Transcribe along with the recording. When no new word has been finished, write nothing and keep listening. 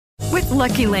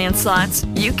Lucky Land Slots,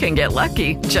 you can get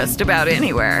lucky just about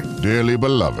anywhere. Dearly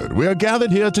beloved, we are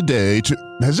gathered here today to...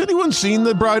 Has anyone seen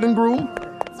the bride and groom?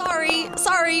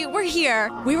 Sorry, we're here.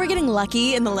 We were getting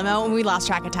lucky in the limo and we lost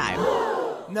track of time.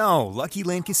 No, Lucky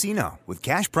Land Casino, with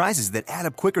cash prizes that add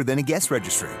up quicker than a guest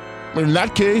registry. In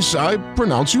that case, I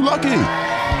pronounce you lucky.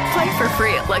 Play for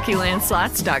free at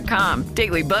LuckyLandSlots.com.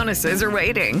 Daily bonuses are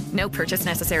waiting. No purchase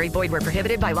necessary. Void where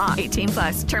prohibited by law.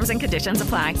 18+. Terms and conditions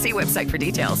apply. See website for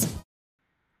details.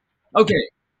 Okay.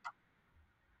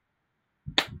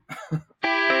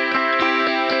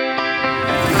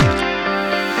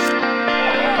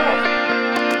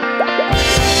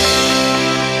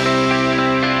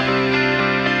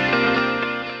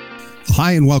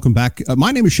 Hi, and welcome back.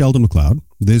 My name is Sheldon McLeod.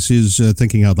 This is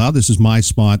Thinking Out Loud. This is my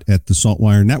spot at the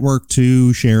Saltwire Network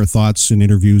to share thoughts and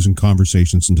interviews and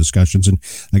conversations and discussions. And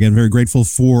again, very grateful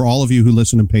for all of you who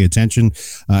listen and pay attention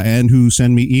and who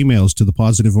send me emails to the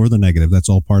positive or the negative. That's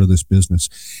all part of this business.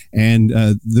 And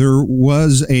there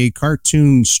was a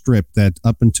cartoon strip that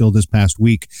up until this past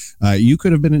week, you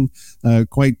could have been in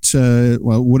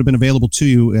would have been available to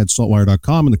you at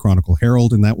saltwire.com and the Chronicle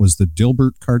Herald. And that was the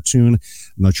Dilbert cartoon. I'm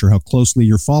not sure how closely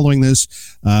you're following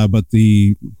this, but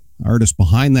the artist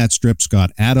behind that strip,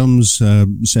 Scott Adams,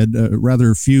 said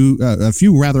a few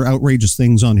rather outrageous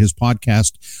things on his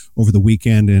podcast over the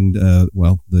weekend, and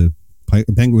the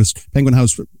Penguin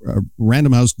House,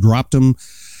 Random House dropped him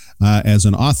as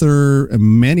an author.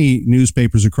 Many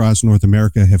newspapers across North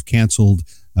America have canceled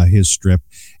his strip,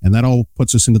 and that all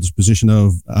puts us into this position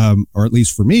of, or at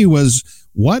least for me, was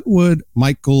what would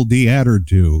Michael D. Adder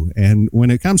do? And when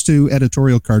it comes to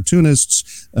editorial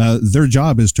cartoonists, their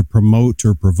job is to promote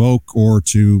or provoke or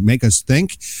to make us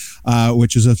think,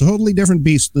 which is a totally different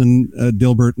beast than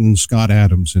Dilbert and Scott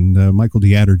Adams. And Michael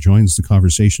D. Adder joins the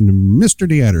conversation. Mr.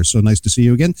 D. Adder, so nice to see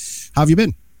you again. How have you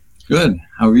been? Good.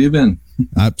 How have you been?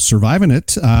 Surviving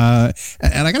it. And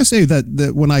I got to say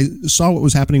that when I saw what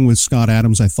was happening with Scott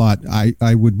Adams, I thought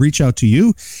I would reach out to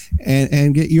you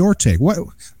and get your take. What,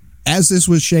 as this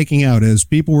was shaking out, as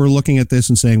people were looking at this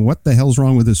and saying, what the hell's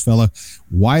wrong with this fella?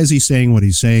 Why is he saying what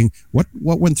he's saying? What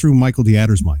went through Michael D.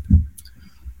 Adder's mind?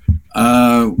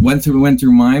 Went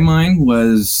through my mind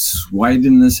was, why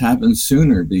didn't this happen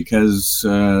sooner? Because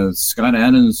Scott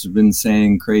Adams has been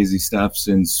saying crazy stuff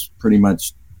since pretty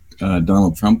much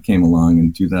Donald Trump came along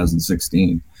in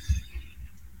 2016.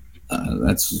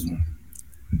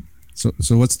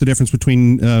 So what's the difference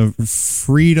between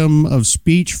freedom of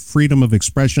speech, freedom of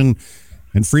expression,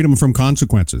 and freedom from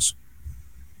consequences?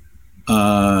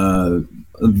 There's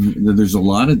a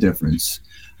lot of difference.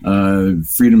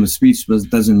 Freedom of speech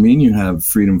doesn't mean you have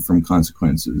freedom from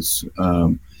consequences.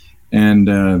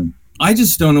 And I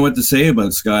just don't know what to say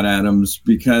about Scott Adams,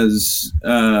 because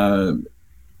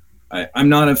I'm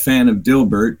not a fan of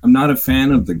Dilbert. I'm not a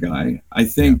fan of the guy. I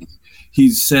think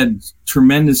he's said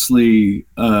tremendously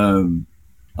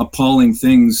appalling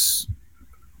things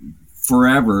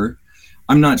forever.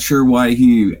 I'm not sure why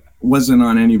he wasn't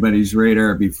on anybody's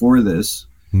radar before this.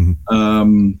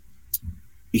 Mm-hmm.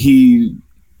 He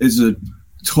is a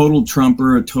total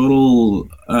Trumper, a total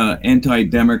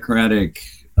anti-democratic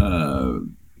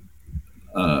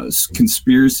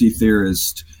conspiracy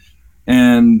theorist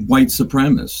and white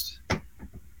supremacist.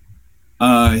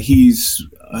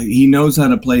 He knows how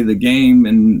to play the game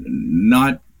and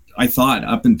not, I thought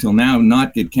up until now,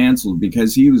 not get canceled,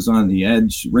 because he was on the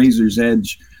edge, razor's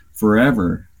edge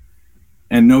forever,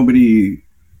 and nobody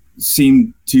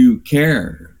seemed to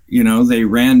care. You know, they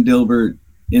ran Dilbert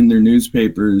in their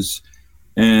newspapers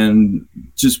and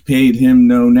just paid him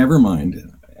no never mind.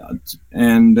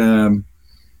 And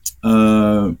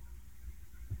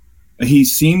he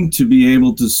seemed to be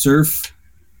able to surf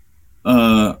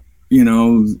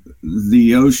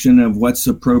the ocean of what's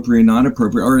appropriate, not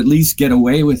appropriate, or at least get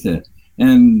away with it.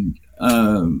 And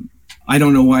I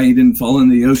don't know why he didn't fall in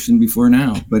the ocean before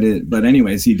now, but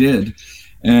anyways, he did.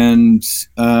 And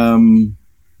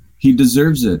he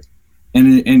deserves it.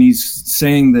 And he's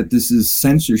saying that this is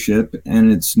censorship,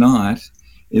 and it's not.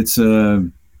 It's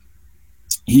there's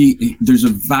a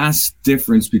vast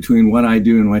difference between what I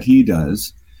do and what he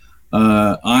does.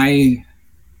 I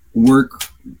work,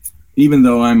 even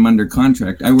though I'm under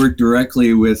contract, I work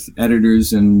directly with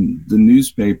editors in the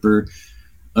newspaper,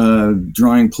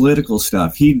 drawing political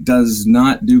stuff. He does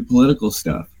not do political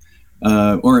stuff,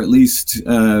 or at least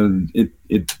it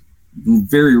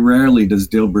very rarely does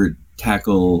Dilbert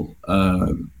tackle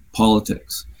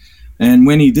politics. And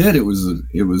when he did, it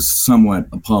was somewhat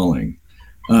appalling.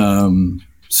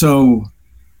 So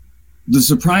the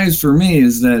surprise for me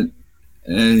is that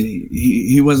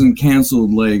he wasn't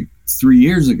canceled like 3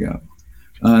 years ago.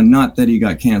 Not that he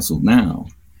got canceled now.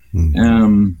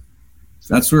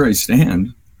 That's where I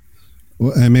stand.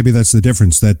 Well, and maybe that's the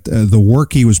difference, that the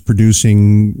work he was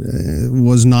producing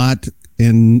was not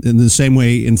in the same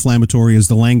way inflammatory as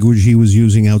the language he was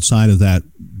using outside of that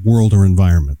world or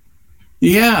environment.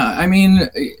 Yeah, I mean,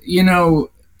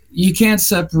 you can't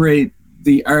separate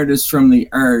the artist from the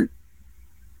art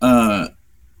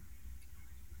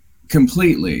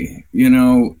completely. He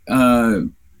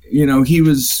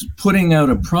was putting out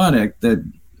a product that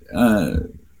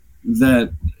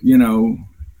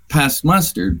passed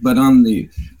mustard, but on the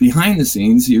behind the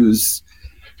scenes, he was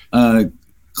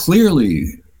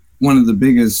clearly one of the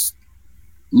biggest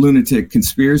lunatic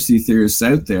conspiracy theorists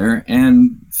out there,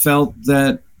 and felt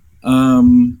that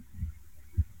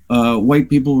white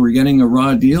people were getting a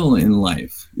raw deal in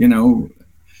life,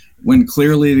 when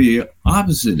clearly the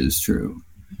opposite is true.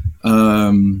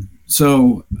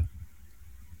 So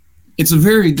it's a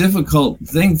very difficult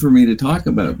thing for me to talk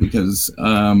about, because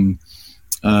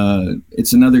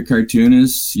it's another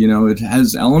cartoonist. It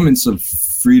has elements of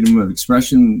freedom of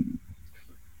expression,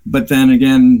 but then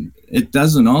again, it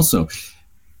doesn't also.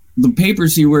 The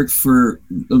papers he worked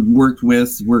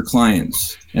with were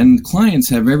clients, and clients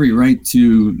have every right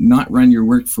to not run your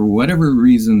work for whatever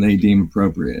reason they deem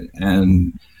appropriate.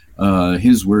 And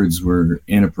his words were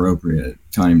inappropriate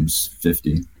times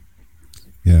 50.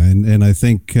 Yeah, and I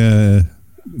think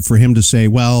for him to say,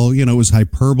 well, it was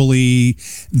hyperbole,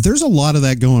 there's a lot of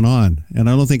that going on. And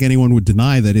I don't think anyone would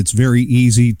deny that it's very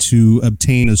easy to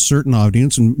obtain a certain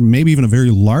audience, and maybe even a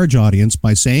very large audience,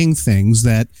 by saying things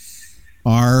that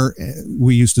are,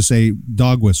 we used to say,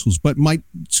 dog whistles, but might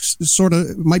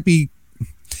be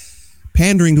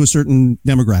pandering to a certain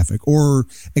demographic, or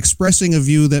expressing a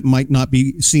view that might not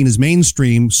be seen as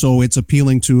mainstream, so it's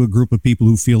appealing to a group of people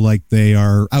who feel like they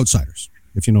are outsiders,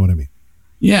 if you know what I mean.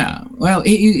 Yeah, well,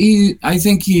 I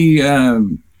think he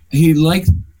liked,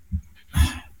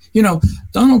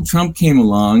 Donald Trump came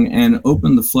along and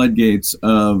opened the floodgates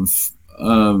of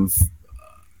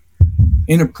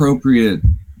inappropriate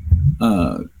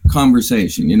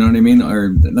conversation. You know what I mean?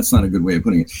 Or that's not a good way of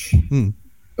putting it.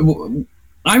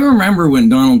 I remember when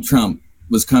Donald Trump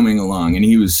was coming along and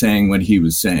he was saying what he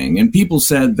was saying, and people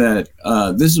said that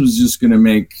this was just going to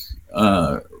make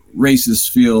racists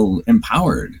feel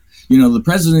empowered. The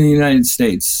president of the United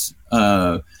States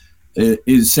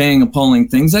is saying appalling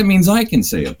things. That means I can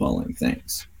say appalling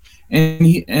things,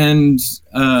 and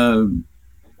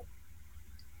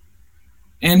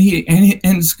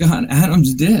Scott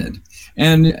Adams did.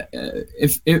 And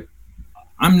if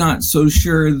I'm not so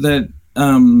sure that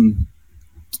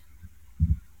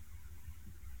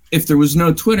if there was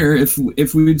no Twitter, if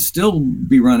we would still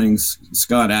be running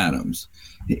Scott Adams.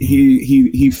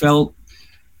 He felt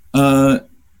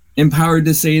empowered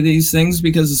to say these things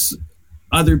because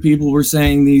other people were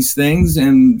saying these things,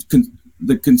 and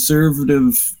the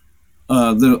conservative,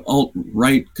 the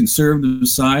alt-right conservative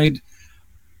side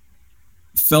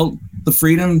felt the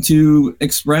freedom to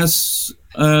express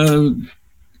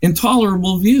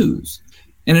intolerable views.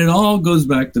 And it all goes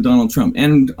back to Donald Trump.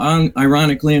 And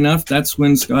ironically enough, that's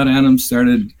when Scott Adams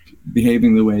started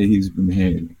behaving the way he's been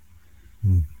behaving.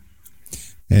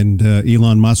 And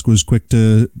Elon Musk was quick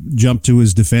to jump to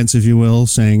his defense, if you will,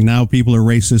 saying now people are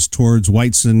racist towards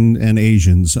whites and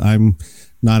Asians. I'm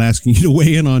not asking you to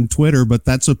weigh in on Twitter, but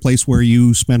that's a place where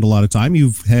you spend a lot of time.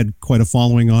 You've had quite a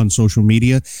following on social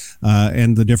media,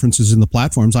 and the differences in the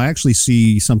platforms. I actually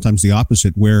see sometimes the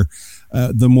opposite, where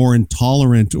the more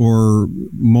intolerant or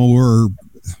more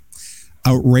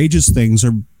outrageous things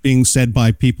are being said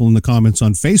by people in the comments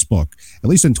on Facebook. At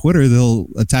least on Twitter, they'll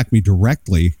attack me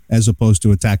directly as opposed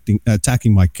to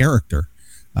attacking my character.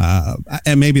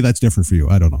 And maybe that's different for you.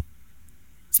 I don't know.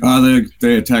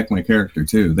 They attack my character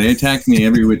too. They attack me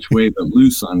every which way but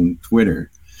loose on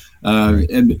Twitter.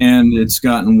 And it's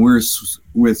gotten worse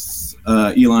with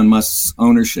Elon Musk's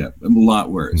ownership, a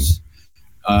lot worse.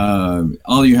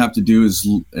 All you have to do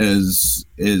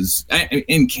is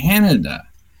in Canada,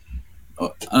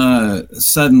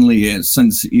 suddenly,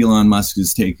 since Elon Musk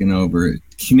has taken over,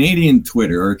 Canadian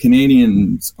Twitter, or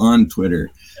Canadians on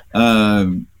Twitter, are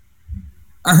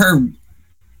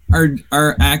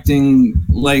acting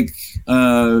like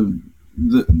the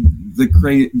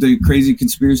crazy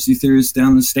conspiracy theorists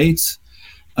down the States.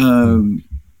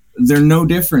 They're no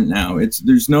different now.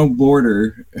 There's no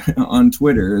border on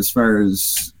Twitter as far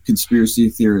as conspiracy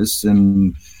theorists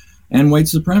and white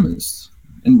supremacists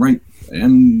and right.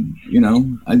 And,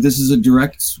 this is a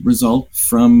direct result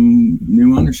from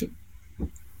new ownership.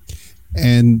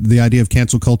 And the idea of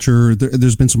cancel culture,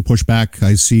 there's been some pushback.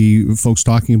 I see folks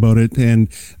talking about it, and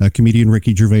comedian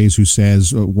Ricky Gervais, who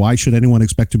says, why should anyone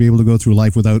expect to be able to go through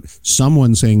life without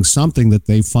someone saying something that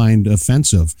they find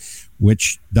offensive,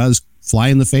 which does fly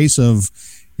in the face of,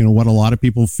 what a lot of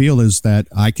people feel is that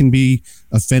I can be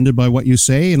offended by what you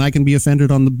say, and I can be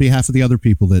offended on the behalf of the other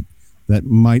people that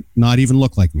might not even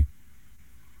look like me.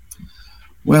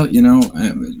 Well,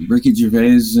 Ricky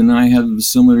Gervais and I have a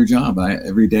similar job.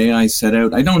 Every day I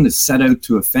don't set out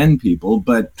to offend people,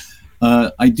 but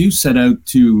I do set out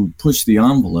to push the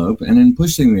envelope. And in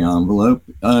pushing the envelope,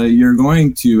 you're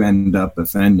going to end up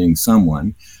offending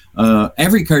someone. Probably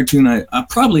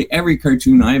every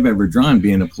cartoon I've ever drawn,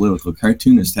 being a political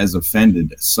cartoonist, has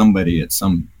offended somebody at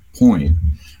some point.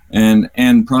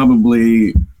 And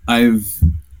probably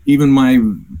even my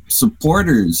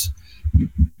supporters,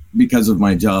 because of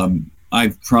my job,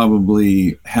 I've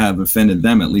probably have offended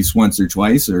them at least once or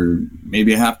twice, or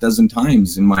maybe a half dozen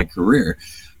times in my career.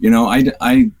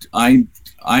 I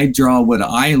draw what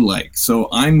I like, so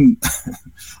I'm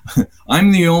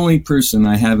I'm the only person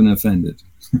I haven't offended.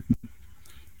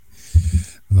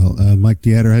 Well, Mike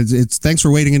DeAtter, thanks for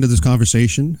wading into this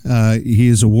conversation. He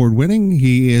is award-winning.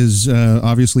 He is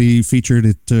obviously featured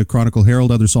at Chronicle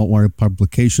Herald, other Saltwire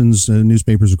publications,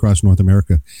 newspapers across North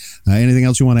America. Anything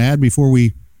else you want to add before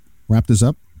we wrap this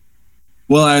up?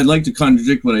 Well, I'd like to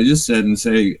contradict what I just said and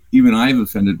say even I've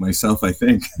offended myself, I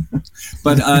think.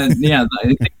 But yeah, I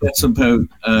think that's about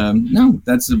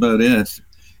it.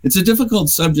 It's a difficult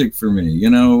subject for me,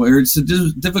 or it's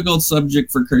a difficult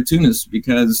subject for cartoonists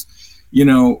because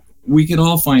we could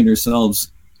all find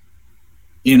ourselves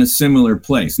in a similar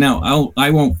place. Now, I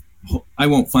won't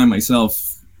find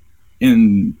myself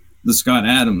in the Scott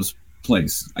Adams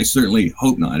place. I certainly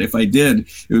hope not. If I did,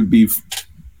 it would be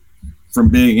from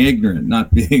being ignorant,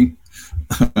 not being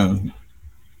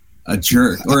a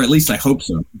jerk, or at least I hope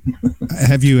so.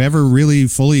 Have you ever really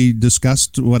fully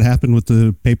discussed what happened with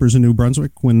the papers in New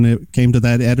Brunswick when it came to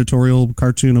that editorial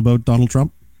cartoon about Donald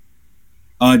Trump?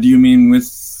 Do you mean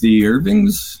with the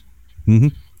Irvings? Mm-hmm.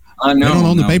 No, they don't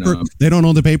own the paper. No. They don't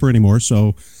own the paper anymore.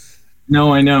 So,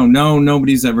 no, I know. No,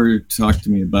 nobody's ever talked to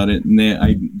me about it, and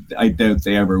I doubt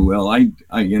they ever will.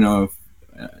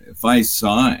 If I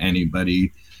saw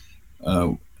anybody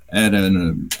at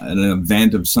an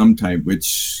event of some type,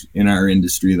 which in our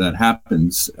industry that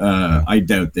happens, I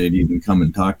doubt they'd even come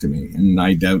and talk to me, and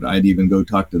I doubt I'd even go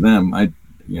talk to them.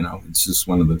 It's just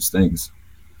one of those things.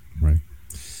 Right.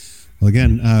 Well,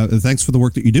 again, thanks for the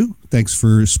work that you do. Thanks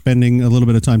for spending a little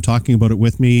bit of time talking about it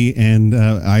with me. And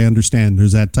I understand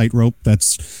there's that tightrope.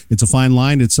 It's a fine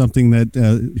line. It's something that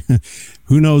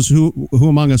who knows who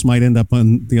among us might end up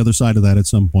on the other side of that at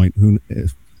some point.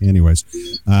 Anyways,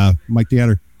 Mike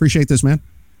DeAtter, appreciate this, man.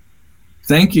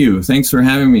 Thank you. Thanks for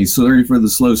having me. Sorry for the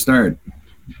slow start.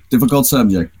 Difficult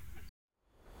subject.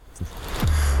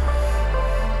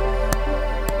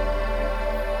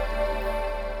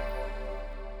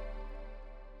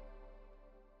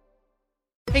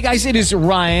 Hey guys, it is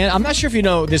Ryan. I'm not sure if you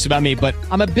know this about me, but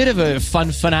I'm a bit of a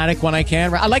fun fanatic when I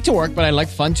can. I like to work, but I like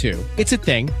fun too. It's a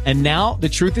thing. And now the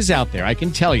truth is out there. I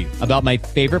can tell you about my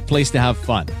favorite place to have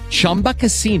fun. Chumba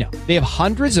Casino. They have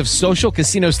hundreds of social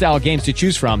casino style games to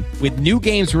choose from with new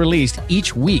games released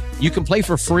each week. You can play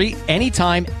for free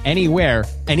anytime, anywhere.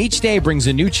 And each day brings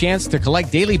a new chance to collect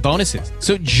daily bonuses.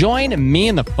 So join me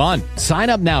in the fun. Sign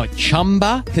up now at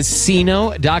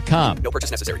ChumbaCasino.com. No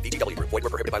purchase necessary. VGW. Void where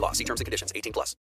prohibited by law. See terms and conditions. 18+.